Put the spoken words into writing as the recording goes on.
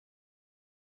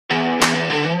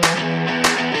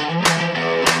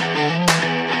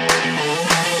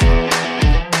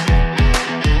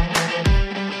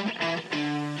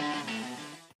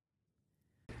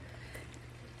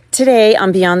Today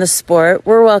on Beyond the Sport,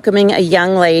 we're welcoming a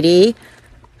young lady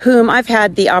whom I've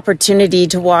had the opportunity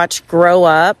to watch grow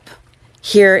up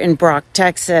here in Brock,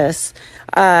 Texas.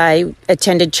 I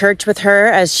attended church with her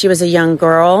as she was a young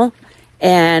girl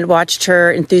and watched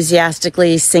her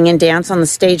enthusiastically sing and dance on the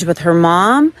stage with her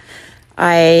mom.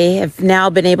 I have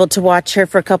now been able to watch her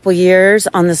for a couple years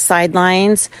on the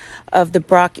sidelines of the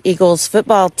Brock Eagles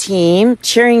football team,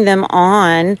 cheering them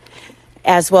on,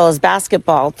 as well as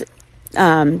basketball.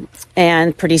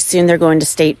 And pretty soon they're going to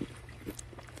state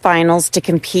finals to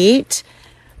compete.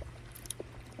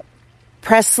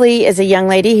 Presley is a young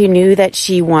lady who knew that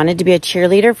she wanted to be a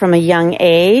cheerleader from a young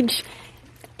age.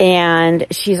 And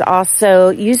she's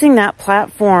also using that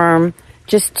platform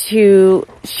just to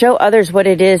show others what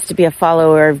it is to be a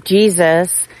follower of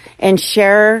Jesus and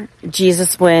share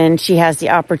Jesus when she has the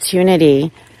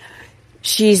opportunity.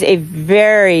 She's a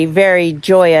very, very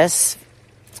joy-filled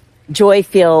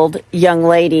young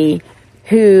lady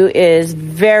who is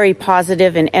very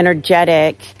positive and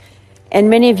energetic. And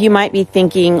many of you might be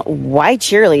thinking, why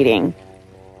cheerleading?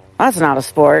 That's not a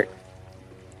sport.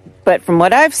 But from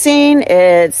what I've seen,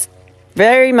 it's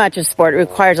very much a sport. It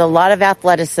requires a lot of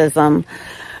athleticism.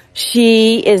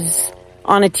 She is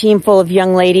on a team full of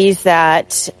young ladies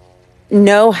that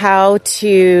know how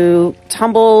to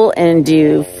tumble and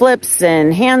do flips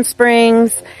and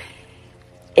handsprings.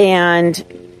 And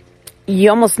you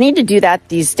almost need to do that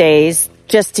these days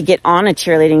just to get on a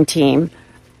cheerleading team.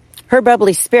 Her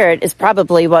bubbly spirit is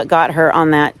probably what got her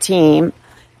on that team.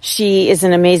 She is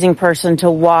an amazing person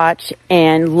to watch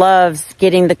and loves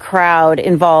getting the crowd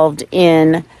involved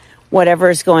in whatever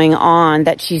is going on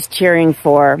that she's cheering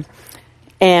for.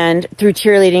 And through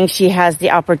cheerleading, she has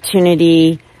the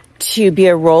opportunity to be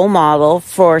a role model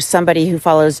for somebody who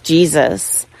follows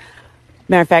Jesus.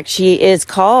 Matter of fact, she is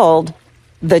called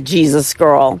the Jesus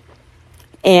Girl.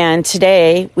 And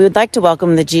today, we would like to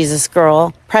welcome the Jesus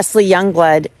Girl, Presley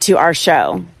Youngblood, to our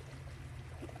show.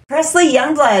 Presley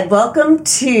Youngblood, welcome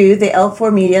to the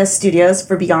L4 Media Studios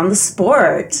for Beyond the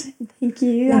Sport. Thank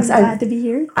you. I'm glad to be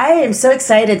here. I am so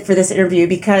excited for this interview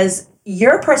because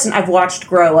you're a person I've watched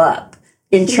grow up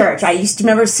in church. I used to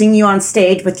remember seeing you on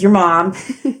stage with your mom,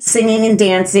 singing and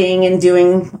dancing and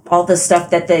doing all the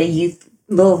stuff that the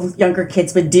little younger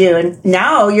kids would do. And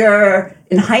now you're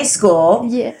in high school.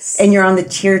 Yes. And you're on the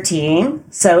cheer team.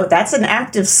 So that's an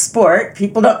active sport.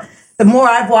 People don't... The more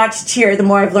I've watched cheer, the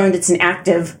more I've learned it's an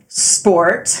active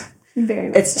sport. Very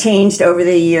much. It's changed over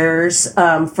the years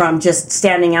from just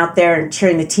standing out there and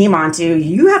cheering the team on to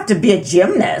you have to be a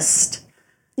gymnast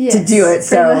to do it.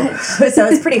 So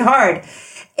it's pretty hard.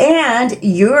 And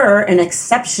you're an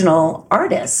exceptional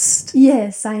artist.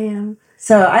 Yes, I am.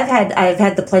 So I've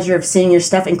had the pleasure of seeing your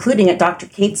stuff, including at Dr.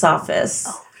 Kate's office.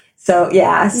 Oh. So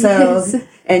yeah, yes.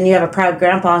 And you have a proud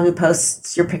grandpa who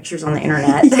posts your pictures on the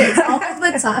internet. Yes, all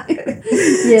the time.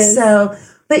 Yes. So,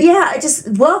 but yeah, I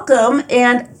just welcome.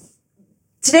 And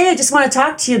today I just want to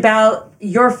talk to you about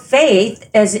your faith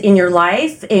as in your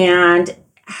life and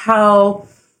how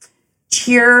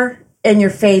cheer and your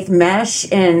faith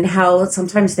mesh and how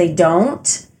sometimes they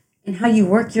don't and how you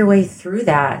work your way through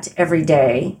that every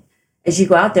day as you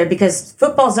go out there because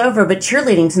football's over, but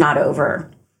cheerleading's not over.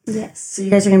 Yes. So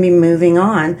you guys are going to be moving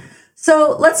on.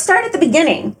 So let's start at the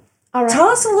beginning. All right. Tell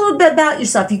us a little bit about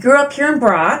yourself. You grew up here in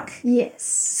Brock.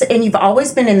 Yes. And you've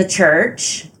always been in the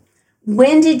church.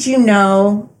 When did you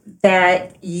know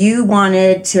that you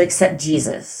wanted to accept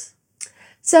Jesus?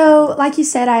 So, like you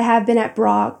said, I have been at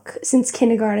Brock since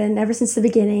kindergarten, ever since the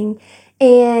beginning.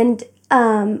 And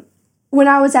when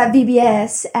I was at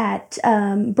VBS at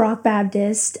Brock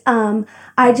Baptist,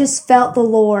 I just felt the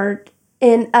Lord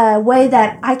in a way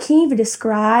that I can't even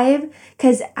describe,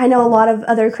 because I know a lot of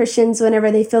other Christians,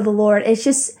 whenever they feel the Lord, it's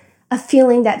just a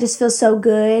feeling that just feels so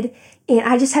good. And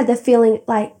I just had the feeling,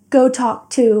 like, go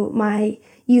talk to my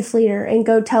youth leader and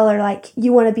go tell her, like,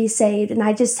 you want to be saved. And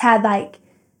I just had, like,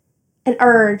 an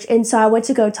urge. And so I went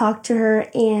to go talk to her,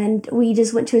 and we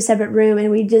just went to a separate room,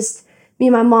 and me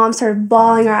and my mom started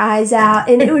bawling our eyes out.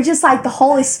 And it was just like the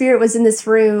Holy Spirit was in this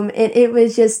room. And it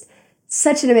was just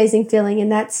such an amazing feeling.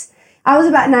 And I was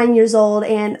about 9 years old,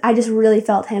 and I just really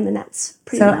felt him, and that's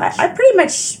pretty much. I pretty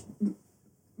much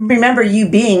remember you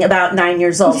being about 9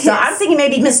 years old. Yes. So I'm thinking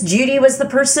maybe Miss Judy was the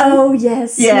person. Oh,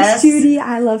 yes. Miss Judy,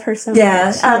 I love her so much.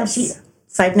 Yes. She,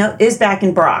 side note, is back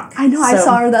in Brock. I know, I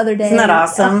saw her the other day. Isn't that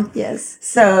awesome? Oh, yes.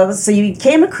 So you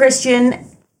became a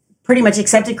Christian, pretty much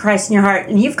accepted Christ in your heart,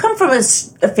 and you've come from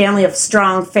a family of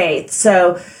strong faith.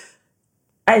 So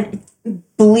I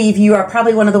believe you are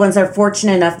probably one of the ones that are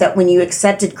fortunate enough that when you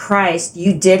accepted Christ,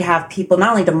 you did have people not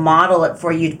only to model it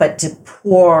for you, but to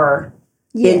pour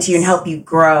into you and help you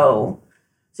grow.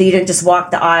 So So you didn't just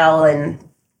walk the aisle and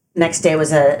next day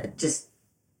was just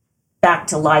back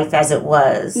to life as it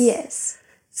was. Yes.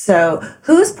 So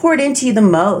who's poured into you the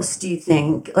most, do you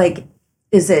think? Like,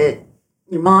 is it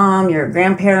your mom, your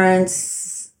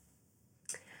grandparents?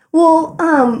 Well,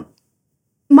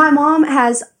 my mom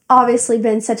has obviously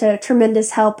been such a tremendous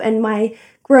help in my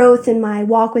growth and my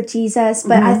walk with Jesus,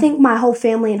 but I think my whole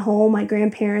family and whole, my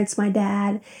grandparents, my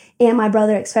dad, and my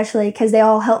brother especially, because they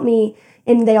all help me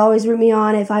and they always root me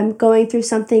on. If I'm going through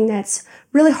something that's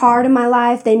really hard in my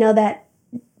life, they know that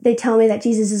they tell me that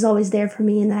Jesus is always there for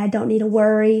me and that I don't need to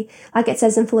worry. Like it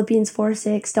says in Philippians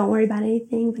 4:6, don't worry about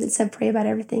anything, but instead pray about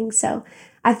everything. So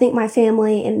I think my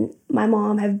family and my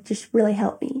mom have just really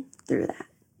helped me through that.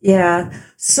 Yeah.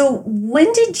 So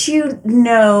when did you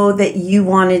know that you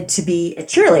wanted to be a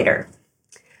cheerleader?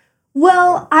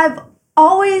 Well, I've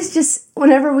always just,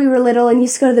 whenever we were little and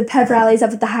used to go to the pep rallies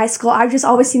up at the high school, I've just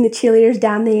always seen the cheerleaders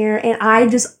down there, and I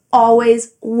just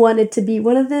always wanted to be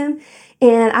one of them.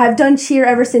 And I've done cheer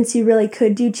ever since you really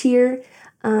could do cheer.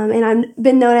 And I've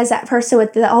been known as that person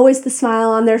with always the smile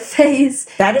on their face.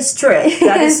 That is true.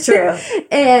 That is true.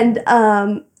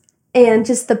 And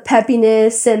just the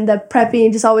peppiness and the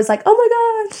prepping, just always like, oh my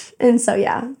gosh. And so,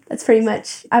 yeah, that's pretty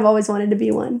much, I've always wanted to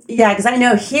be one. Yeah, because I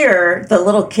know here, the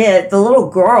little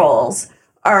girls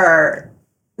are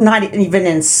not even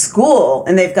in school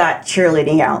and they've got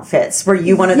cheerleading outfits. Were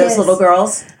you one of those little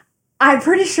girls? I'm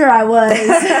pretty sure I was.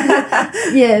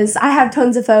 Yes, I have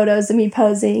tons of photos of me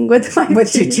posing with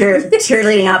your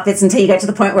cheerleading outfits until you got to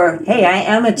the point where, hey, I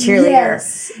am a cheerleader.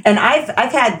 Yes. And I've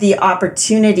had the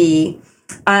opportunity.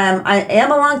 I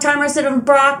am a long-time resident of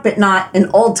Brock, but not an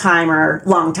old-timer,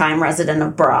 long-time resident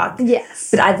of Brock.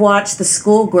 Yes. But I've watched the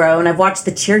school grow, and I've watched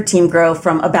the cheer team grow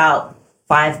from about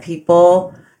 5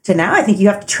 people to now I think you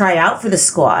have to try out for the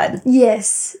squad.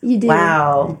 Yes, you do.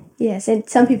 Wow. Yes, and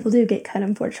some people do get cut,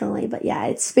 unfortunately. But yeah,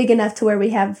 it's big enough to where we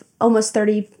have almost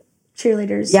 30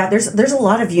 cheerleaders. Yeah, there's a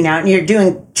lot of you now, and you're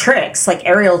doing tricks, like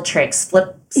aerial tricks,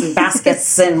 flips and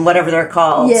baskets and whatever they're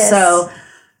called. Yes. So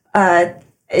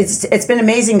it's been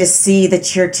amazing to see the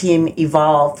cheer team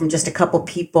evolve from just a couple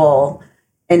people,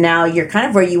 and now you're kind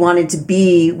of where you wanted to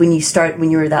be when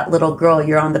you were that little girl.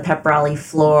 You're on the pep rally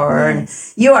floor,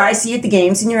 Yes. and I see you at the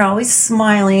games, and you're always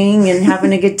smiling and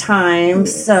having a good time.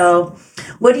 Yes. So,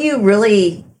 what do you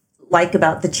really like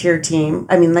about the cheer team?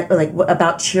 I mean, like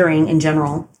about cheering in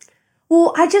general?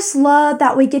 Well, I just love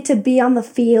that we get to be on the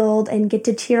field and get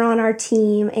to cheer on our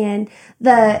team, and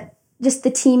the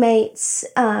teammates,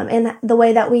 and the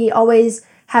way that we always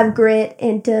have grit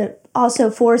and to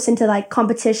also force into like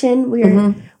competition.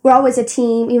 We're always a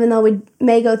team, even though we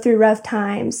may go through rough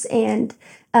times and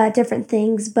different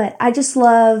things. But I just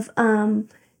love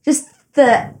just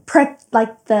the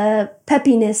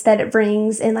peppiness that it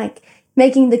brings, and like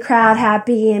making the crowd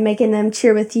happy and making them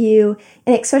cheer with you,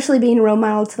 and especially being a role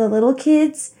model to the little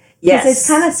kids. Yes, it's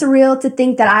kind of surreal to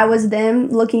think that I was them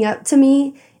looking up to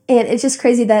me. And it's just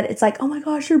crazy that it's like, oh my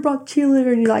gosh, you're Brock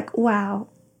cheerleader, and you're like, wow,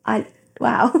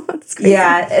 it's crazy.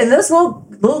 Yeah, and those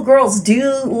little girls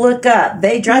do look up.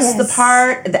 They dress the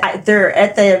part. They're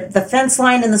at the fence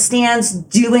line in the stands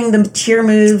doing the cheer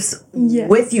moves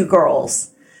with you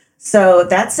girls. So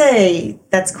that's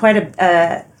quite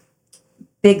a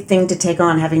big thing to take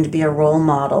on, having to be a role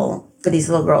model for these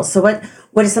little girls. So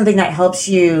what is something that helps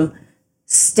you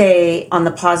stay on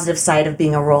the positive side of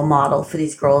being a role model for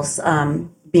these girls?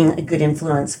 Being a good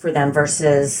influence for them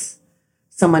versus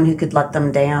someone who could let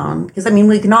them down. Because, I mean,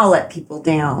 we can all let people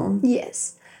down.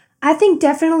 Yes. I think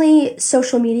definitely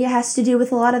social media has to do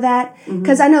with a lot of that.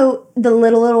 Because I know the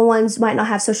little ones might not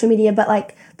have social media, but,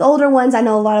 like, the older ones, I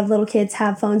know a lot of little kids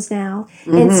have phones now.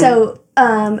 And so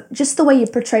just the way you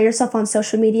portray yourself on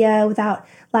social media without,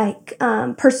 like,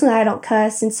 personally, I don't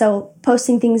cuss. And so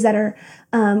posting things that are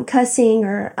cussing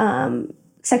or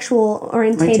sexual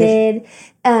orientated,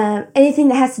 anything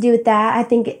that has to do with that, I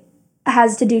think it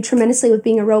has to do tremendously with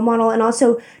being a role model, and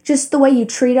also just the way you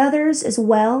treat others as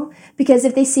well. Because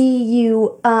if they see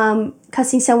you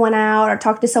cussing someone out or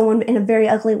talk to someone in a very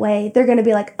ugly way, they're going to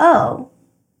be like, oh,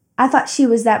 I thought she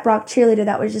was that Brock cheerleader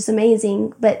that was just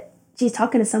amazing, but she's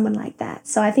talking to someone like that.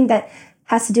 So I think that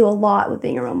has to do a lot with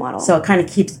being a role model. So it kind of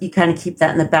keep that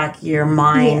in the back of your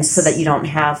mind, so that you don't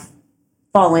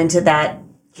fall into that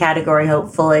category,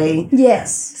 hopefully.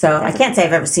 Yes. So definitely. I can't say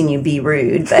I've ever seen you be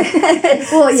rude, but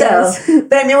well, yes.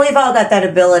 But I mean, we've all got that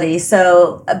ability.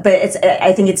 So, but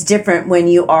I think it's different when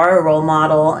you are a role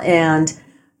model, and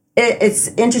it's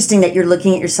interesting that you're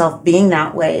looking at yourself being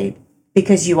that way,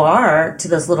 because you are to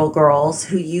those little girls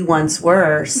who you once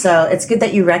were. So it's good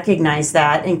that you recognize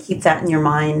that and keep that in your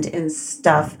mind and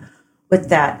stuff with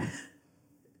that.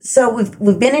 So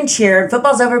we've been in cheer.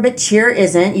 Football's over, but cheer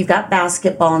isn't. You've got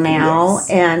basketball now,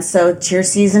 and so cheer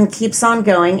season keeps on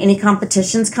going. Any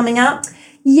competitions coming up?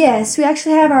 Yes, we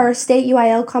actually have our state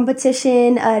UIL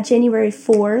competition January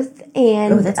 4th.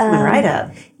 And that's coming right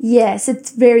up. Yes, it's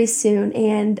very soon.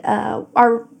 And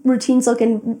our routine's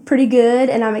looking pretty good,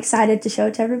 and I'm excited to show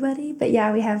it to everybody. But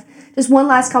yeah, we have just one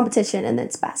last competition, and then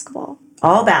it's basketball.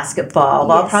 All basketball.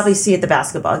 Well, I'll probably see you at the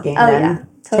basketball game then. Yeah,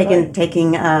 totally.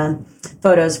 Taking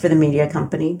photos for the media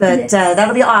company. But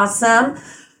that'll be awesome.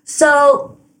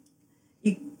 So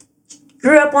you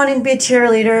grew up wanting to be a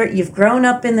cheerleader. You've grown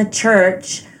up in the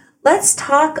church. Let's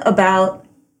talk about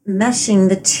meshing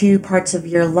the two parts of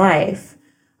your life.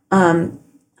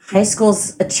 High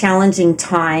school's a challenging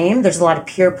time. There's a lot of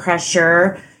peer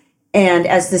pressure. And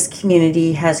as this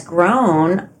community has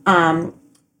grown,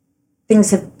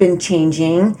 things have been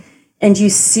changing. And you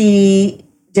see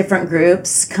different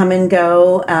groups come and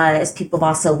go as people have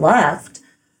also left.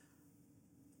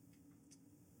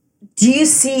 Do you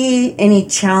see any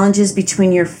challenges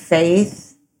between your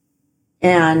faith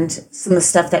and some of the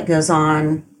stuff that goes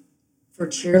on for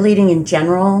cheerleading in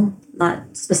general?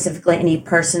 Not specifically any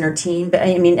person or team, but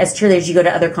I mean, as cheerleaders, you go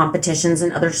to other competitions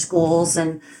and other schools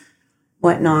and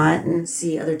whatnot and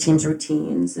see other teams'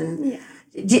 routines. And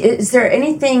is there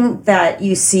anything that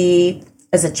you see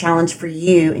as a challenge for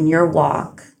you in your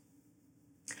walk?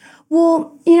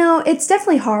 Well, it's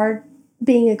definitely hard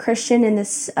being a Christian in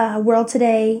this world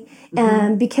today,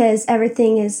 because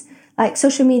everything is like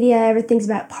social media, everything's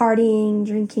about partying,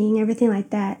 drinking, everything like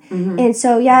that. And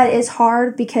so, it is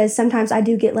hard because sometimes I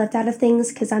do get left out of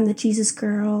things because I'm the Jesus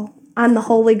girl. I'm the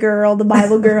holy girl, the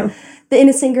Bible girl, the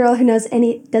innocent girl who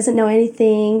doesn't know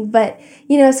anything. But,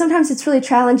 sometimes it's really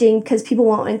challenging because people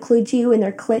won't include you in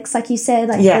their cliques, like you said,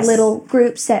 like the little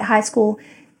groups that high school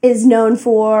is known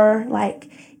for,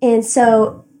 and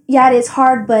so, it is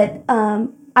hard, but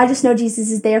I just know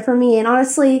Jesus is there for me. And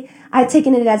honestly, I've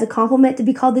taken it as a compliment to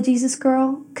be called the Jesus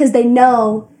girl because they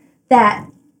know that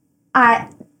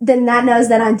that knows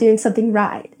that I'm doing something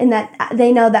right, and that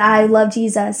they know that I love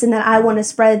Jesus and that I want to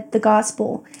spread the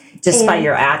gospel. Just by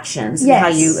your actions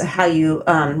and how you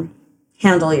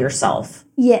handle yourself.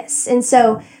 Yes, and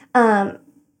so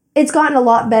it's gotten a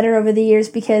lot better over the years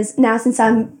because now since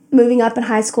I'm moving up in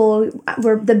high school,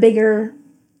 we're the bigger.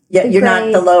 Yeah, you're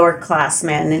not the lower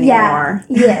classman anymore.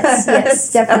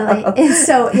 Yes, definitely. And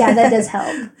so, that does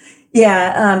help.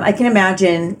 Yeah, I can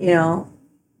imagine,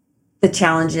 the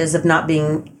challenges of not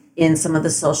being in some of the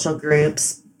social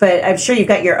groups. But I'm sure you've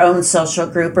got your own social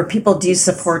group where people do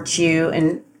support you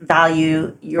and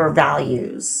value your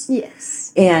values.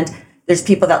 Yes. And there's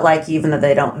people that like you even though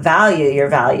they don't value your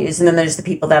values. And then there's the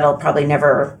people that'll probably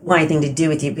never want anything to do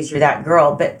with you because you're that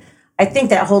girl. But I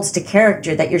think that holds to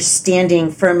character, that you're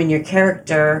standing firm in your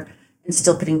character and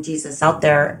still putting Jesus out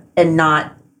there and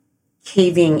not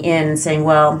caving in and saying,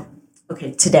 well,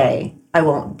 okay, today I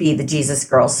won't be the Jesus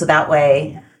girl. So that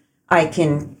way I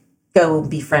can go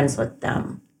be friends with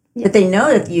them. Yeah. But they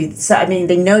know that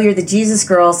they know you're the Jesus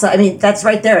girl. So, that's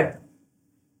right there.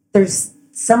 There's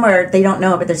somewhere they don't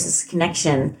know, but there's this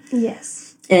connection.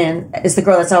 Yes. And as the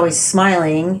girl that's always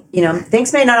smiling,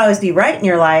 things may not always be right in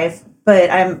your life, but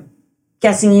I'm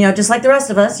guessing, just like the rest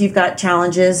of us, you've got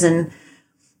challenges and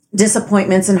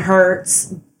disappointments and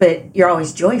hurts, but you're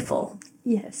always joyful.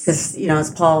 Yes. Because,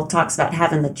 as Paul talks about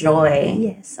having the joy.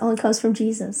 Yes, all comes from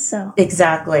Jesus, so.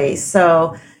 Exactly.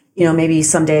 So, maybe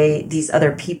someday these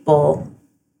other people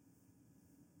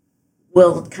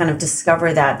will kind of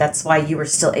discover that. That's why you were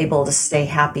still able to stay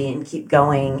happy and keep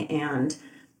going and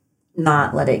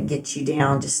not let it get you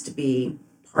down just to be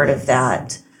part of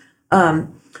that.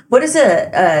 What is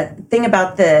a thing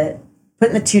about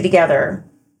putting the two together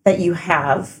that you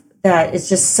have that is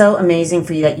just so amazing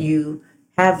for you, that you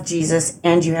have Jesus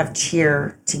and you have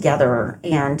cheer together,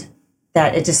 and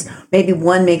that it just maybe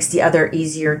one makes the other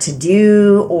easier to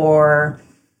do, or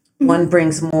one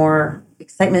brings more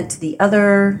excitement to the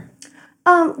other?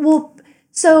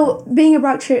 So being a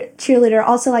Brock cheerleader,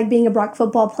 also like being a Brock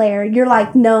football player, you're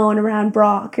like known around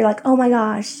Brock. You're like, oh my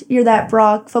gosh, you're that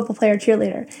Brock football player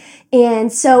cheerleader.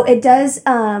 And so it does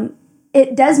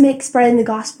make spreading the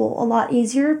gospel a lot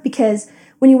easier, because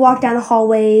when you walk down the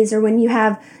hallways or when you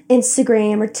have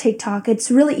Instagram or TikTok,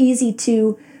 it's really easy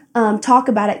to talk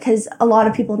about it because a lot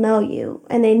of people know you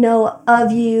and they know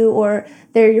of you, or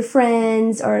they're your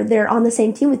friends, or they're on the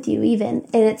same team with you even.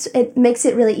 And it makes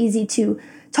it really easy to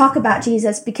talk about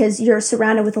Jesus because you're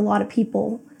surrounded with a lot of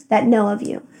people that know of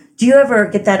you. Do you ever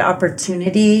get that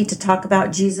opportunity to talk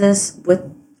about Jesus with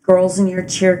girls in your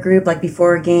cheer group, like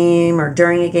before a game or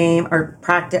during a game or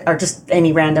practice or just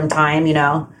any random time,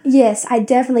 Yes, I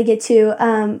definitely get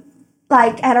to.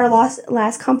 Like at our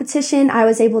last competition, I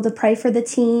was able to pray for the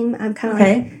team. I'm kind of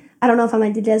like, I don't know if I'm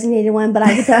like the designated one, but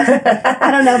I get to,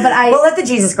 I don't know, but We'll let the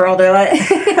Jesus girl do it.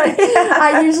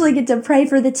 I usually get to pray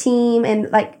for the team and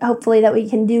like hopefully that we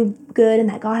can do good and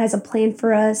that God has a plan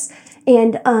for us.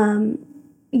 And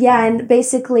and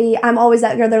basically I'm always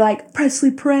that girl. They're like,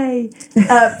 Presley, pray,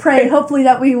 hopefully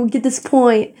that we will get this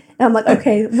point. And I'm like,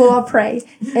 okay, well, I'll pray.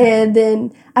 And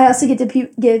then I also get to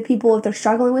give people, if they're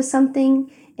struggling with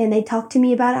something and they talk to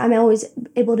me about it, I'm always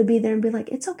able to be there and be like,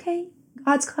 it's okay.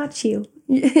 God's got you.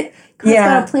 God's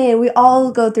got a plan. We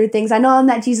all go through things. I know I'm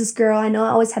that Jesus girl. I know I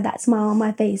always had that smile on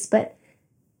my face, but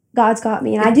God's got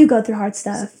me. And I do go through hard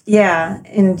stuff. Yeah.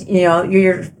 And,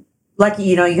 you're lucky,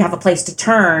 you have a place to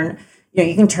turn.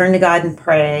 You can turn to God and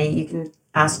pray. You can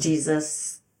ask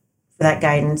Jesus for that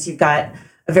guidance. You've got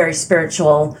a very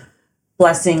spiritual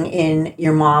blessing in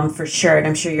your mom for sure. And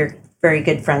I'm sure you're very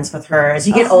good friends with her. As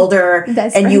you get older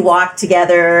and you walk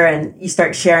together and you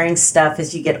start sharing stuff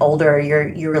as you get older,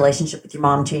 your relationship with your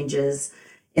mom changes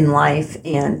in life.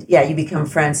 And you become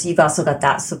friends. So you've also got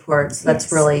that support. So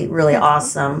that's really, really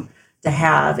awesome to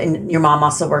have. And your mom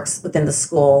also works within the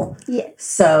school. Yes.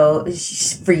 So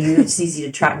for you, it's easy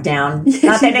to track down.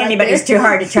 Not that anybody's too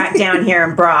hard to track down here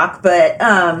in Brock, but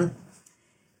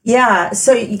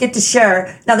so you get to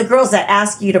share. Now, the girls that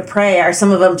ask you to pray, are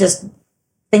some of them just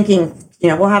thinking,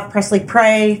 we'll have Presley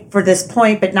pray for this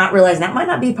point, but not realizing that might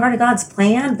not be part of God's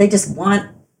plan. They just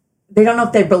they don't know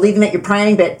if they're believing that you're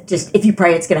praying, but just if you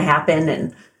pray, it's going to happen.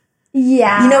 And you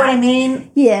know what I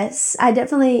mean? Yes, I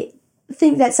definitely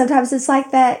think that sometimes it's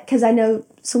like that because I know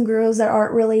some girls that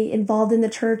aren't really involved in the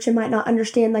church and might not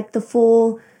understand like the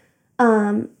full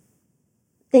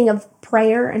thing of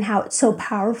prayer and how it's so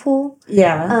powerful.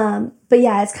 Yeah. But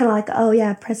it's kind of like, oh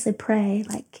yeah, Presley, pray,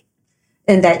 like.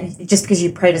 And that just because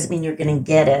you pray doesn't mean you're going to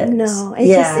get it. No,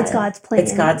 it's God's plan.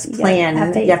 It's God's plan.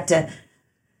 You have to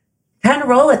kind of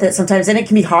roll with it sometimes. And it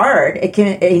can be hard.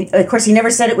 Of course, he never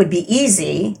said it would be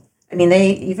easy. I mean,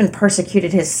 they even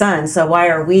persecuted his son. So why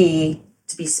are we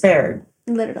to be spared?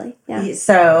 Literally, yeah.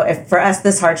 So for us,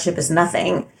 this hardship is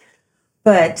nothing.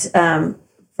 But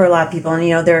for a lot of people,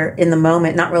 and they're in the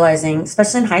moment, not realizing,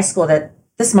 especially in high school, that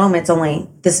this moment's only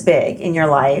this big in your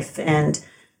life. And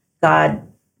God,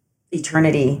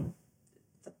 eternity,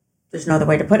 there's no other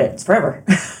way to put it. It's forever.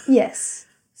 Yes.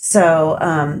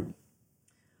 So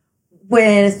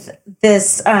with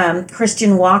this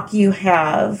Christian walk you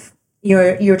have, you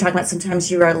were talking about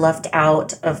sometimes you are left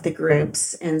out of the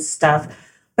groups and stuff,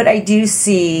 but I do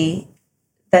see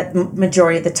that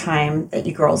majority of the time that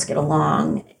you girls get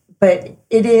along, but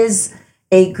it is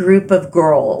a group of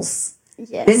girls.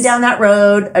 Yes. Been down that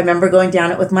road. I remember going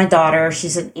down it with my daughter.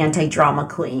 She's an anti-drama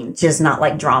queen. She does not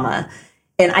like drama.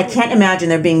 And I can't imagine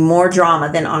there being more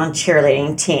drama than on a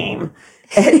cheerleading team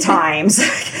at times.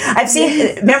 I've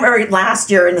seen, remember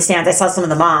last year in the stands, I saw some of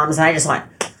the moms and I just went,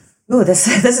 ooh, this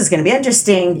is going to be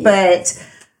interesting. But,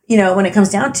 when it comes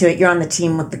down to it, you're on the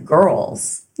team with the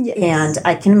girls. Yes. And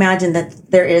I can imagine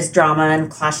that there is drama and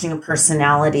clashing of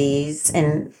personalities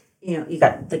and, you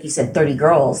got, like you said, 30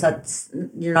 girls.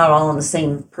 You're not all on the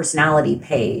same personality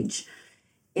page.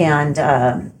 And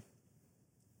how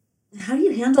do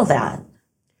you handle that?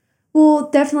 Well,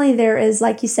 definitely there is,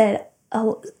 like you said,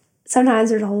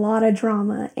 sometimes there's a lot of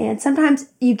drama. And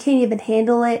sometimes you can't even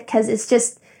handle it because it's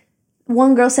just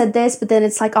one girl said this, but then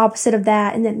it's like opposite of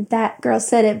that. And then that girl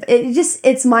said it.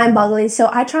 It's mind-boggling.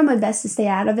 So I try my best to stay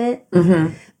out of it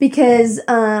because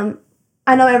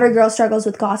I know every girl struggles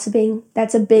with gossiping.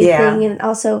 That's a big thing. And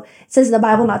also, it says in the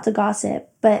Bible not to gossip,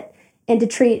 and to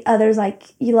treat others like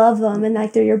you love them and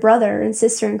like they're your brother and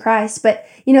sister in Christ. But,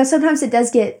 sometimes it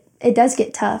does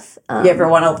get tough. You ever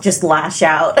want to just lash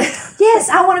out? Yes,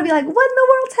 I want to be like, what in the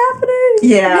world's happening?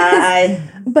 Yeah.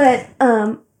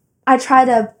 But I try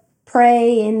to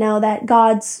pray and know that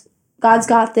God's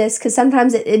got this because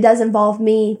sometimes it does involve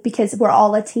me because we're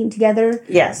all a team together.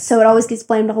 Yes. So it always gets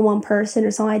blamed on one person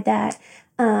or something like that.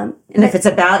 And if it's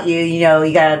about you, you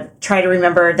got to try to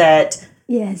remember that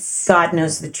yes, God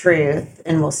knows the truth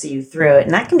and will see you through it.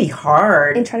 And that can be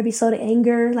hard. And try to be slow to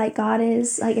anger like God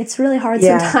is. Like, it's really hard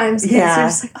sometimes. Because you're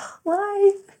just like, oh,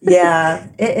 why? Yeah.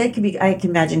 It can be, I can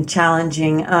imagine,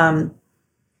 challenging. I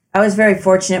was very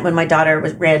fortunate when my daughter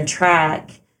ran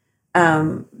track.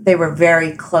 They were a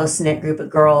very close-knit group of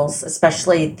girls,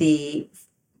 especially the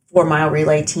 4-mile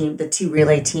relay team, the 2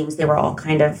 relay teams. They were all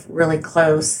kind of really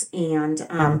close.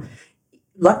 And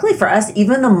luckily for us,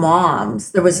 even the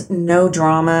moms, there was no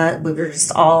drama. We were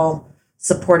just all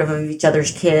supportive of each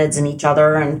other's kids and each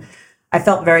other. And I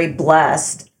felt very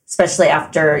blessed, especially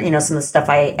after, some of the stuff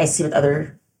I see with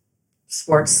other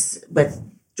sports with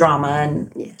drama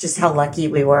and just how lucky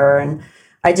we were. And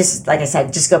I just, like I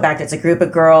said, just go back to it's a group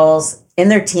of girls in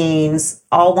their teens,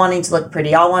 all wanting to look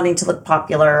pretty, all wanting to look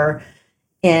popular.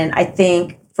 And I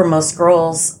think for most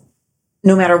girls,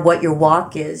 no matter what your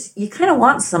walk is, you kind of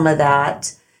want some of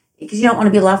that because you don't want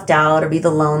to be left out or be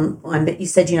the lone one. But you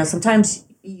said, sometimes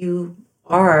you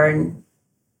are, and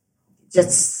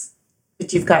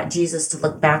but you've got Jesus to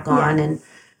look back on. And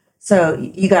so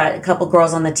you got a couple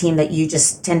girls on the team that you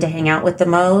just tend to hang out with the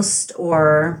most,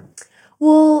 or?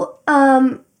 Well,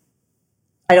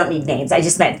 I don't need names. I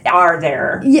just meant are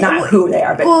there, not who they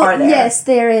are, but are there? Yes,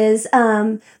 there is.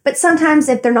 But sometimes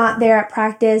if they're not there at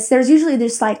practice, there's usually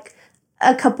just like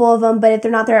a couple of them. But if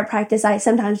they're not there at practice, I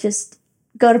sometimes just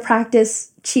go to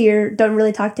practice, cheer, don't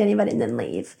really talk to anybody, and then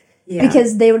leave. Yeah.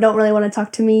 Because they don't really want to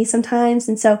talk to me sometimes.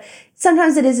 And so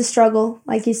sometimes it is a struggle,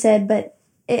 like you said, but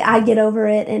I get over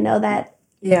it and know that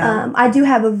I do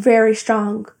have a very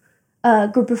strong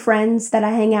group of friends that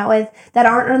I hang out with that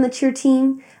aren't on the cheer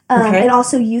team. And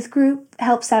also youth group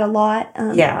helps that a lot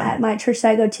at my church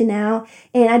that I go to now.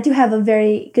 And I do have a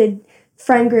very good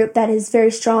friend group that is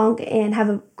very strong and have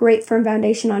a great firm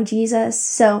foundation on Jesus.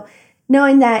 So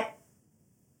knowing that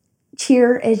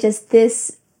cheer is just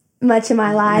this much in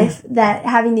my life, that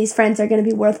having these friends are going to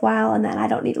be worthwhile and that I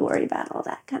don't need to worry about all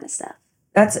that kind of stuff.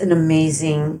 That's an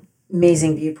amazing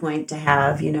viewpoint to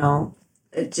have,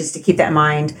 just to keep that in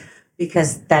mind.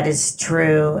 Because that is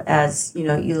true as,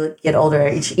 you get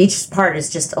older. Each part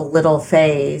is just a little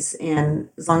phase. And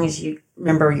as long as you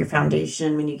remember your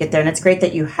foundation when you get there. And it's great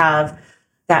that you have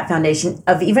that foundation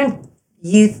of even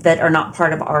youth that are not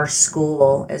part of our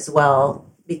school as well.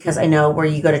 Because I know where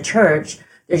you go to church,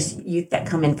 there's youth that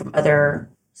come in from other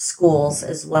schools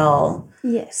as well.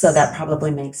 Yes. So that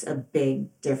probably makes a big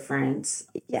difference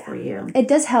for you. It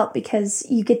does help because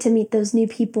you get to meet those new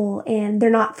people and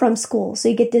they're not from school. So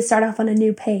you get to start off on a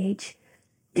new page.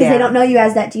 Because they don't know you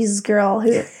as that Jesus girl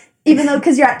who, even though,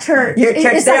 because you're at church.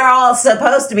 They're all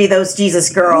supposed to be those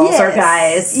Jesus girls or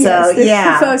guys. So,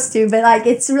 they're supposed to. But,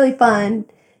 it's really fun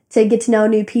to get to know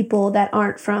new people that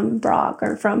aren't from Brock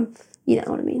or from, you know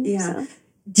what I mean? Yeah. So.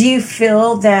 Do you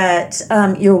feel that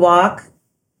your walk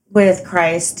with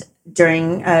Christ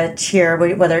during a cheer,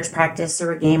 whether it's practice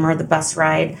or a game or the bus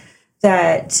ride,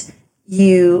 that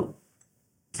you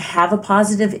have a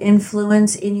positive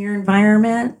influence in your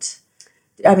environment?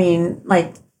 I mean,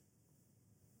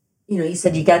 you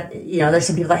said you got, there's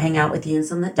some people that hang out with you and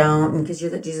some that don't, and because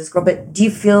you're the Jesus girl. But do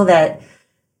you feel that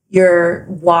your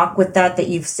walk with that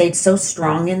you've stayed so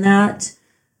strong in that,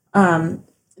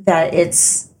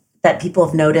 that people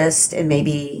have noticed and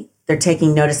maybe they're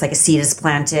taking notice, like a seed is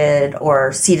planted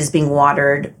or seed is being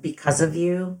watered because of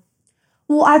you?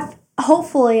 Well,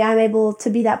 hopefully I'm able to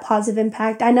be that positive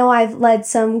impact. I know I've led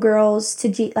some girls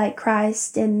to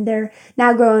Christ, and they're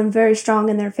now growing very strong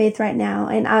in their faith right now.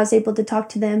 And I was able to talk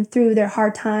to them through their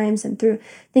hard times and through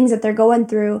things that they're going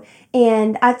through.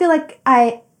 And I feel like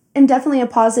I am definitely a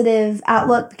positive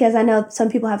outlook because I know some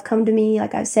people have come to me,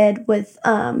 like I've said, with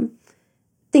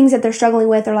things that they're struggling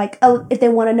with, or if they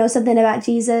want to know something about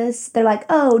Jesus, they're like,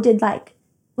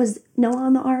 was Noah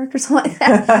on the ark or something like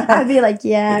that? I'd be like,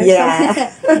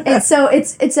 yeah. And so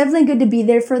it's definitely good to be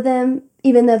there for them,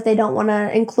 even though if they don't want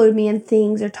to include me in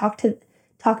things or talk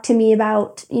to me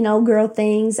about, girl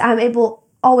things. I'm able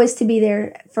always to be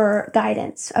there for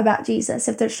guidance about Jesus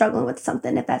if they're struggling with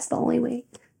something, if that's the only way.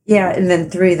 Yeah, and then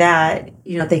through that,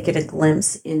 they get a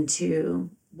glimpse into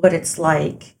what it's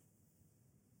like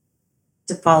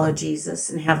to follow Jesus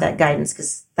and have that guidance,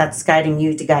 because that's guiding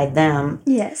you to guide them.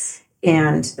 Yes.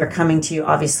 And they're coming to you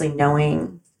obviously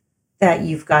knowing that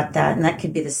you've got that, and that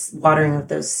could be this watering of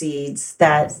those seeds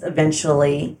that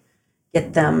eventually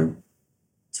get them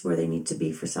to where they need to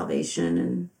be for salvation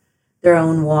and their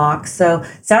own walk. So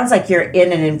it sounds like you're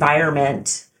in an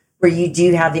environment where you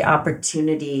do have the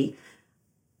opportunity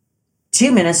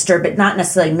to minister, but not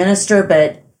necessarily minister,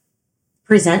 but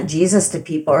present Jesus to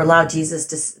people or allow Jesus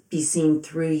to be seen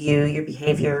through you, your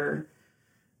behavior,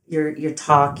 your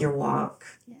talk, your walk.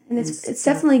 Yeah, and it's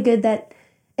definitely good that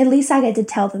at least I get to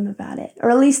tell them about it,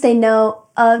 or at least they know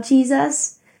of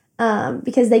Jesus,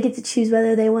 because they get to choose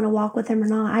whether they want to walk with him or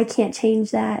not. I can't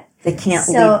change that. They can't.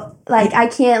 So I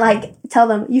can't tell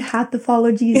them you have to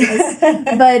follow Jesus.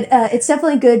 But it's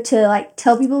definitely good to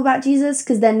tell people about Jesus,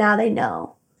 because then now they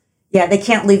know. Yeah, they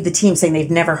can't leave the team saying they've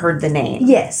never heard the name.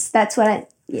 Yes, that's what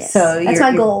so that's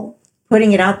my goal.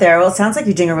 Putting it out there. Well, it sounds like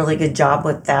you're doing a really good job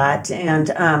with that,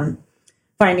 and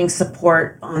finding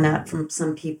support on that from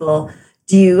some people.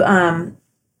 Do you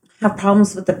have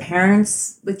problems with the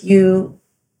parents with you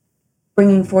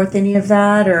bringing forth any of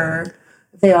that, or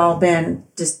have they all been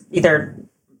just either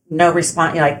no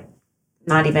response, like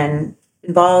not even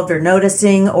involved or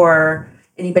noticing, or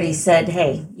anybody said,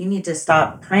 hey, you need to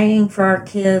stop praying for our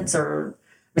kids? Or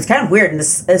it's kind of weird in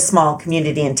this small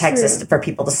community in Texas for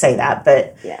people to say that,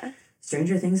 but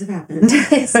stranger things have happened.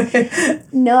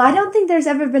 No, I don't think there's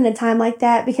ever been a time like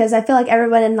that, because I feel like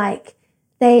everyone, like,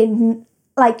 they,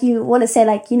 like, you want to say,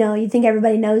 like, you think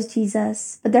everybody knows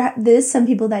Jesus, but there's some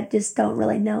people that just don't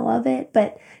really know of it.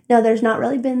 But no, there's not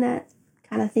really been that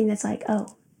kind of thing that's like,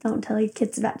 oh, don't tell your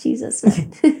kids about Jesus.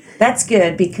 That's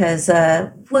good, because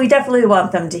we definitely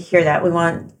want them to hear that. We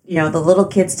want, the little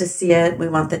kids to see it. We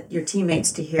want your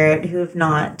teammates to hear it who have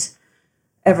not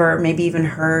ever maybe even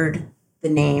heard the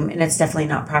name, and it's definitely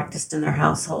not practiced in their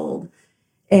household.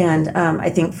 And I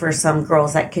think for some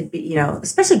girls that could be,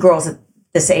 especially girls at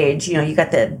this age, you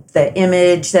got the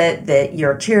image that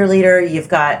you're a cheerleader, you've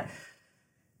got,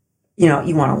 you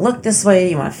want to look this way,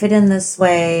 you want to fit in this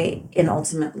way, and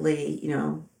ultimately,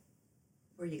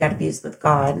 where you got to be is with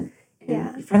God.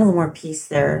 And you find a little more peace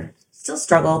there. Still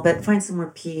struggle, but find some more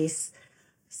peace.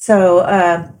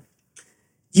 So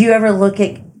do you ever look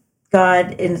at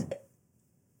God and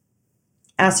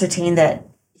ascertain that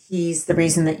he's the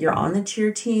reason that you're on the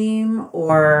cheer team,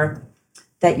 or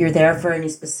that you're there for any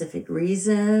specific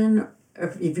reason,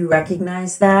 or if you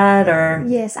recognize that? Or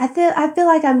yes, I feel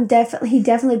like he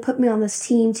definitely put me on this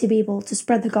team to be able to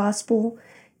spread the gospel,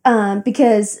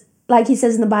 because like he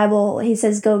says in the Bible, he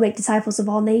says, go make disciples of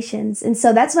all nations. And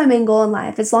so that's my main goal in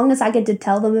life. As long as I get to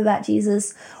tell them about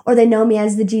Jesus, or they know me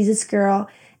as the Jesus girl,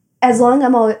 as long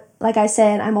as like I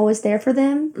said, I'm always there for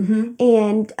them.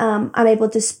 And I'm able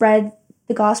to spread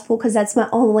the gospel, because that's my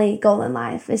only goal in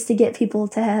life, is to get people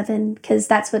to heaven, because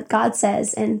that's what God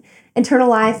says. And eternal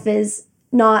life is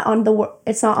not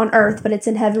it's not on earth, but it's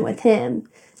in heaven with him.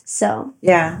 So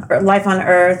or life on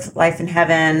earth, life in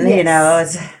heaven.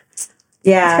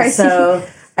 So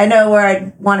I know where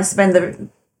I want to spend the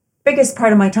biggest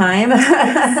part of my time.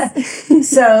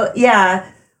 So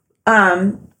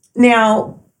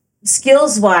now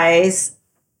skills wise,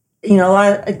 a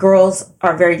lot of girls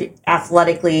are very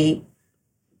athletically,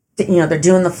 they're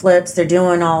doing the flips, they're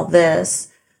doing all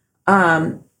this.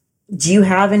 Do you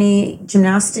have any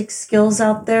gymnastic skills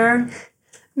out there?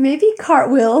 Maybe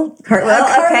cartwheel.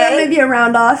 Okay. Maybe a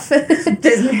round off.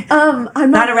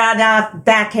 I'm not a round off,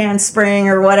 backhand spring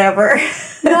or whatever.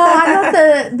 No, I'm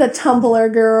not the tumbler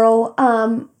girl.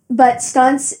 But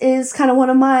stunts is kind of one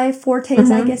of my fortes,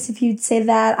 I guess, if you'd say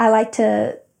that. I like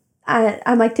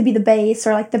to be the base,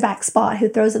 or like the back spot who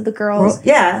throws at the girls.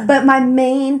 But my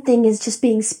main thing is just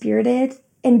being spirited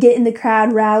and getting the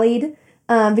crowd rallied.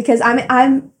 Because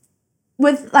I'm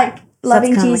with, like,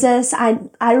 loving Jesus, I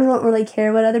don't really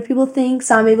care what other people think,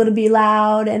 so I'm able to be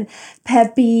loud and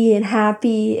peppy and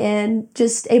happy and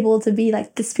just able to be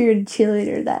like the spirited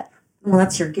cheerleader that. Well,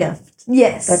 that's your gift.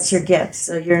 Yes. That's your gift.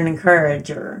 So you're an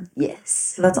encourager. Yes.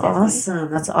 So that's awesome.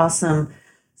 That's awesome.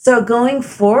 So going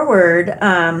forward,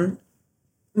 you're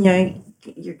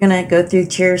going to go through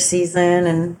cheer season,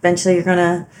 and eventually you're going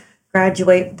to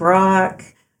graduate Brock.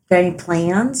 Got any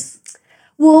plans?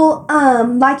 Well,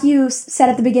 like you said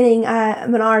at the beginning,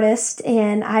 I'm an artist,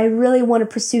 and I really want to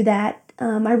pursue that.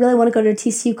 I really want to go to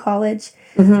TCU College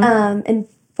in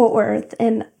Fort Worth,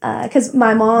 and because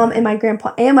my mom and my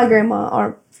grandpa and my grandma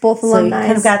are both alumni. So you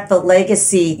kind of got the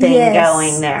legacy thing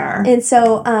going there. And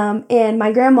so, and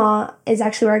my grandma is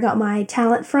actually where I got my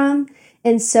talent from.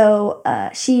 And so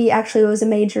she actually was a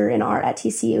major in art at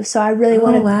TCU. So I really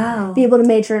want to be able to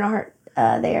major in art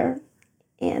there.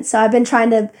 And so I've been trying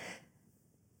to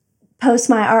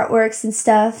post my artworks and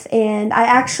stuff, and I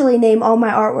actually name all my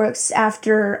artworks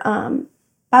after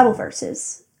Bible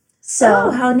verses. So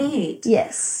how neat.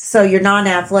 Yes. So your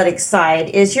non-athletic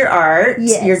side is your art,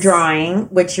 your drawing,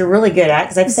 which you're really good at,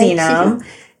 because I've seen them.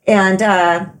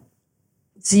 And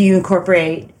so you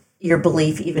incorporate your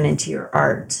belief even into your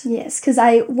art. Yes, because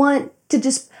I want to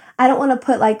I don't want to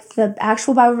put like the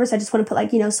actual Bible verse, I just want to put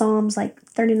like, Psalms like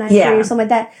 39 or something like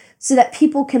that, so that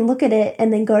people can look at it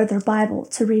and then go to their Bible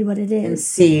to read what it is. And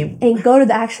see. And go to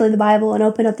the Bible and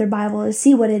open up their Bible and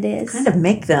see what it is. Kind of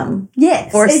make them.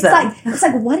 Yes. Force them. It's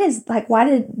like, what is, like, why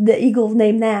did the eagle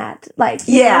name that? Like,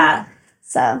 yeah.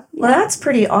 So, Well, that's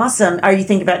pretty awesome. Are you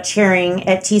thinking about cheering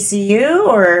at TCU,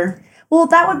 or? Well,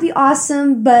 that would be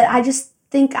awesome, but I just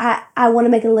think I want to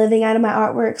make a living out of my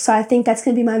artwork, so I think that's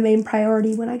going to be my main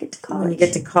priority when I get to college. When you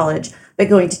get to college. But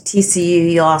going to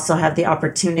TCU, you'll also have the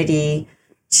opportunity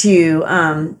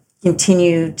to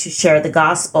continue to share the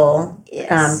gospel,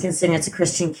 considering it's a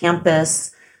Christian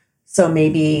campus. So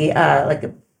maybe like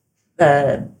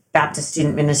a Baptist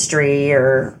student ministry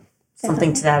or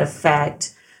something to that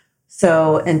effect.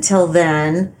 So until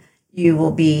then, you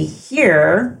will be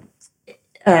here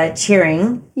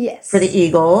cheering for the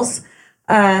Eagles.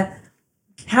 How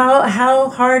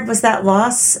hard was that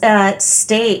loss at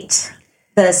state,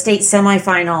 the state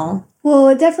semifinal? Well,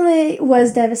 it definitely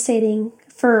was devastating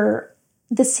for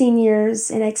the seniors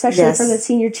and especially for the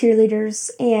senior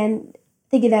cheerleaders, and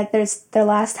thinking that there's their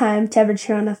last time to ever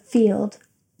cheer on a field.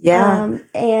 Yeah.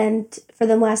 And for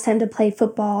them last time to play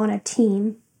football on a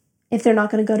team if they're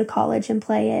not going to go to college and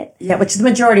play it. Yeah, which the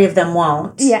majority of them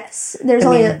won't. Yes. There's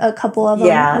only a couple of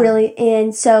them, really.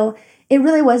 And so it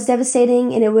really was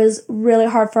devastating, and it was really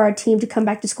hard for our team to come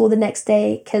back to school the next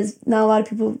day because not a lot of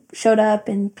people showed up,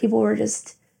 and people were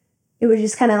just, it was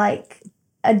just kind of like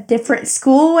a different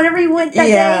school whenever you went that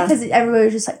day because everybody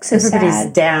was just like so Everybody's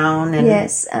sad. down. And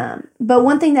Yes. But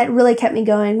one thing that really kept me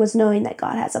going was knowing that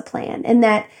God has a plan, and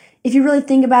that if you really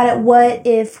think about it, what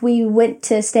if we went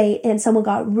to state and someone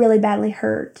got really badly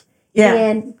hurt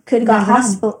and could got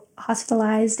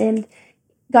hospitalized, and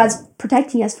God's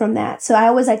protecting us from that. So I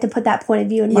always like to put that point of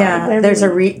view in mind. Yeah, there's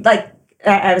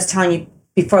I was telling you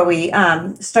before we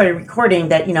started recording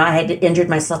that, I had injured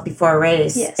myself before a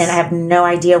race. Yes. And I have no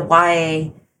idea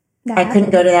why I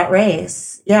couldn't go to that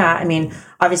race. Yeah, I mean,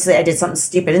 obviously I did something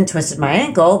stupid and twisted my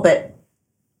ankle, but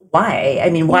why? I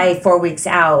mean, why 4 weeks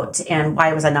out, and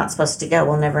why was I not supposed to go?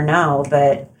 We'll never know.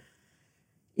 But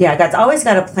yeah, God's always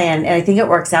got a plan, and I think it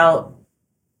works out,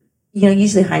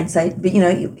 usually hindsight, but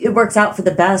it works out for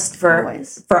the best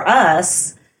for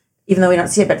us, even though we don't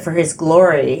see it, but for his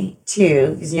glory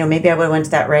too. Because, maybe I would have went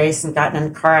to that race and gotten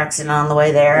in a car accident on the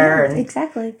way there. Yeah,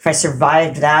 exactly. If I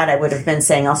survived that, I would have been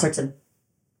saying all sorts of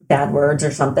bad words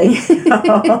or something.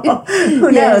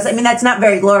 Who knows? I mean, that's not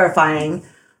very glorifying,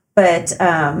 but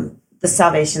the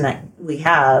salvation that we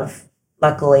have,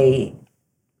 luckily,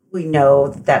 we know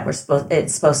that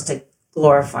it's supposed to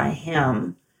glorify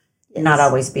him. Yes. Not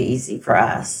always be easy for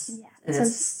us. Yeah. And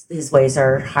his ways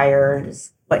are higher, and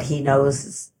what he knows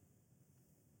is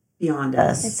beyond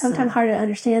us. It's sometimes hard to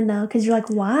understand, though, because you're like,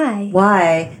 why?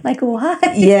 Why? Like, why?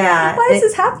 Yeah. Why is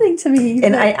this happening to me?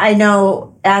 And I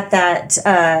know at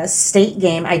that state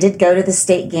game, I did go to the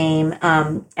state game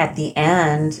at the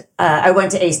end. I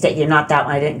went to a state game, not that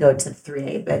one. I didn't go to the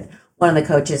 3A, but one of the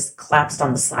coaches collapsed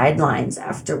on the sidelines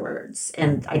afterwards.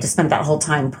 And I just spent that whole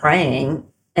time praying,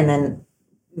 and then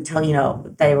until,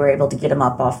 they were able to get him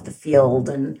up off the field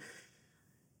and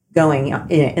going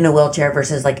in a wheelchair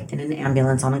versus like in an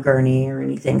ambulance on a gurney or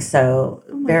anything. So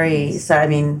I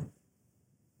mean,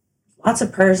 lots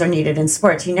of prayers are needed in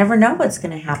sports. You never know what's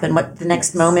going to happen, what the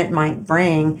next moment might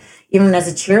bring. Even as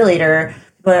a cheerleader,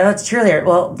 it's cheerleader.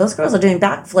 Well, those girls are doing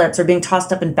backflips or being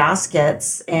tossed up in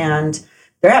baskets, and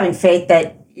they're having faith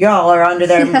that y'all are under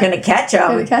there and going to catch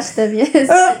them. Going to catch them, yes.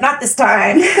 Oh, not this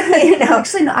time.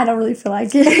 Actually, no, I don't really feel like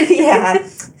it. Yeah.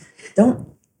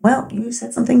 You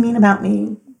said something mean about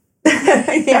me.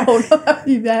 Yeah. No, don't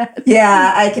be bad.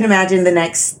 Yeah, I can imagine the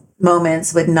next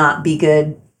moments would not be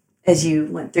good as you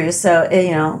went through. So,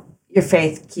 your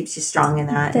faith keeps you strong in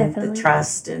that. Definitely. And the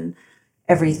trust and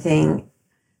everything.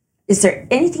 Is there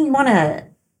anything you want to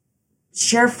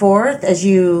share forth as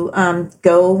you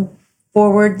go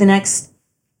forward the next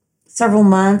several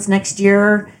months, next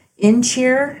year in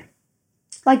cheer?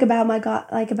 Like about my God,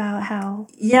 like about how?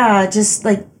 Yeah, just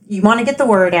like you want to get the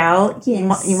word out.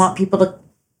 Yes. You want people to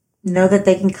know that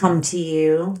they can come to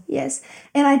you. Yes.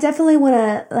 And I definitely want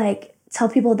to tell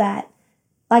people that,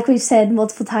 like we've said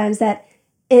multiple times, that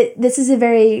this is a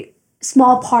very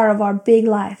small part of our big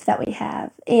life that we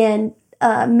have. And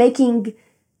making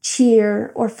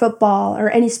cheer or football or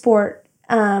any sport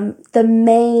the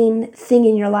main thing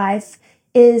in your life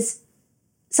is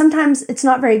sometimes it's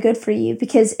not very good for you,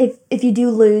 because if you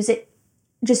do lose, it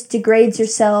just degrades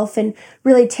yourself and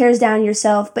really tears down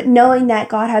yourself. But knowing that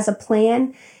God has a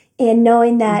plan, and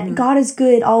knowing that God is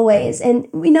good always, and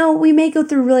we may go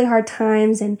through really hard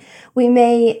times, and we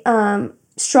may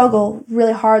struggle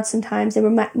really hard sometimes,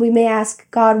 and we may ask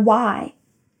God why.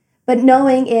 But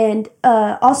knowing and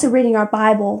also reading our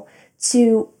Bible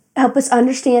to help us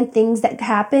understand things that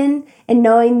happen, and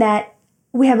knowing that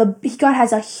God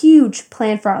has a huge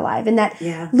plan for our life, and that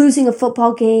losing a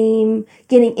football game,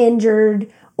 getting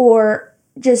injured, or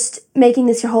just making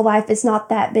this your whole life is not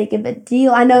that big of a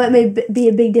deal. I know it may be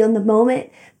a big deal in the moment,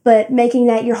 but making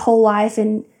that your whole life,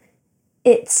 and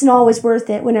it's not always worth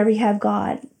it whenever you have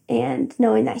God and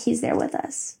knowing that He's there with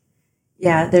us.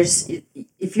 Yeah,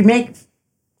 if you make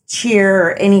cheer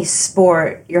or any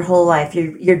sport your whole life,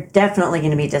 you're definitely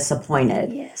going to be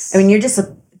disappointed. Yes. I mean,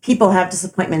 people have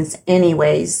disappointments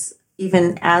anyways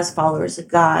even as followers of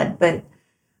God. But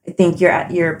I think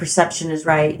your perception is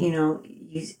right.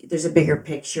 There's a bigger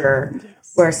picture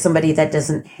where somebody that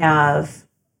doesn't have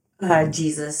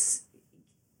Jesus,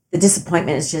 the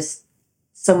disappointment is just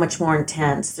so much more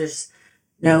intense. There's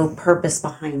no purpose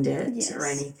behind it or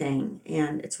anything.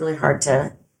 And it's really hard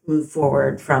to move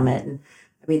forward from it. And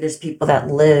I mean, there's people that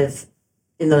live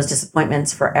in those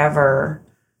disappointments forever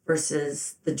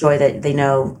versus the joy that they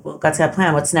know, well, God's got a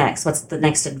plan. What's next? What's the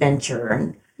next adventure?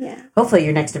 And hopefully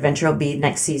your next adventure will be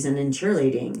next season in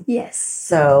cheerleading. Yes.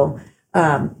 So,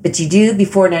 but you do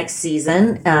before next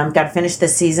season, got to finish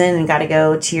this season and got to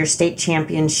go to your state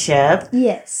championship.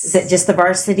 Yes. Is it just the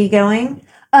varsity going?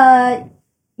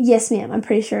 Yes, ma'am. I'm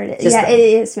pretty sure it is. It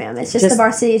is, ma'am. It's just the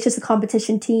varsity. It's just a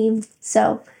competition team.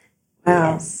 So,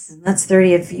 wow. Yes. And that's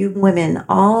 30 of you women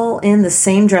all in the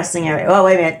same dressing area. Oh,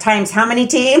 wait a minute. Times how many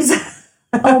teams?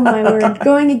 Oh, my word.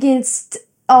 Going against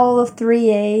all of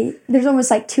 3A, there's almost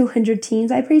like 200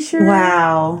 teams, I'm pretty sure.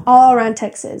 Wow. All around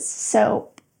Texas. So,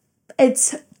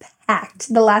 it's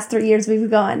packed the last 3 years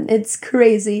we've gone. It's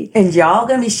crazy. And y'all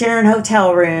going to be sharing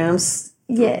hotel rooms.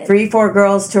 Yeah. 3-4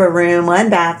 girls to a room, 1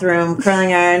 bathroom,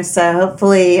 curling iron. So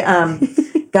hopefully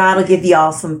God will give you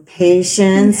all some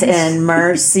patience and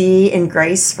mercy and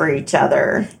grace for each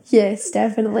other. Yes,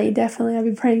 definitely. Definitely. I'll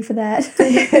be praying for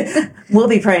that. We'll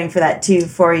be praying for that too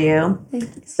for you. Thank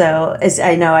you. So as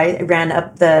I know, I ran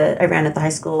at the high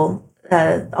school.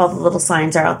 All the little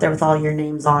signs are out there with all your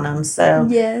names on them. So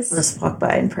yes. We'll just walk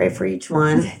by and pray for each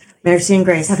one. Mercy and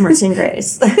grace. Have mercy and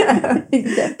grace.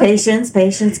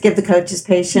 Patience. Give the coaches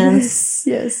patience.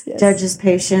 Yes. Judges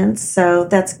patience. So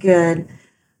that's good.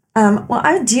 Well,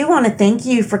 I do want to thank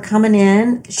you for coming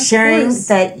in, sharing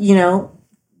that,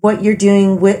 what you're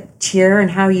doing with cheer and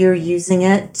how you're using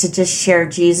it to just share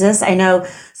Jesus. I know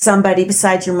somebody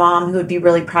besides your mom who would be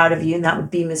really proud of you, and that would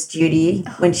be Miss Judy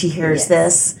when she hears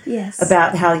this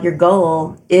about how your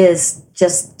goal is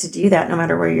just to do that no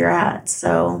matter where you're at.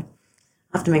 So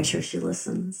I'll have to make sure she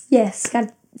listens. Yes,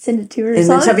 gotta send it to her. And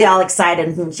then she'll be all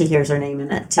excited when she hears her name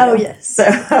in it, too. Oh, yes. So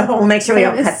we'll make sure we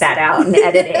don't cut that out in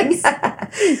editing.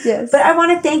 Yes. But I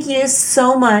want to thank you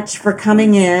so much for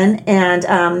coming in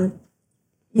and,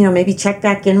 maybe check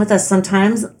back in with us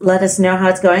sometimes. Let us know how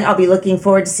it's going. I'll be looking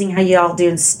forward to seeing how you all do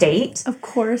in state. Of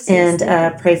course. And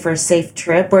pray for a safe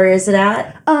trip. Where is it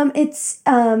at? It's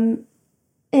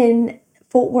in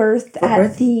Fort Worth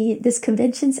at this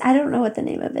convention. I don't know what the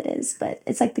name of it is, but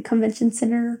it's like the convention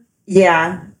center.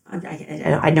 Yeah.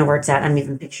 I know where it's at. I'm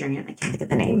even picturing it. I can't think of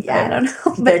the name. Yeah, I don't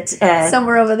know. But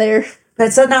somewhere over there.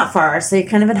 But so not far. So you're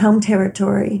kind of at home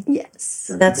territory. Yes.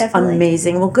 So that's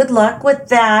amazing. Well, good luck with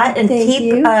that. And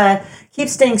keep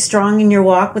staying strong in your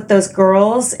walk with those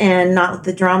girls and not let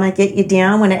the drama get you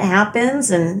down when it happens.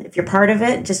 And if you're part of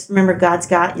it, just remember God's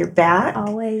got your back.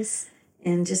 Always.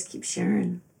 And just keep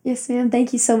sharing. Yes, ma'am.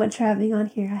 Thank you so much for having me on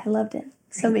here. I loved it.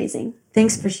 So amazing.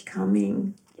 Thanks for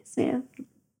coming. Yes, ma'am.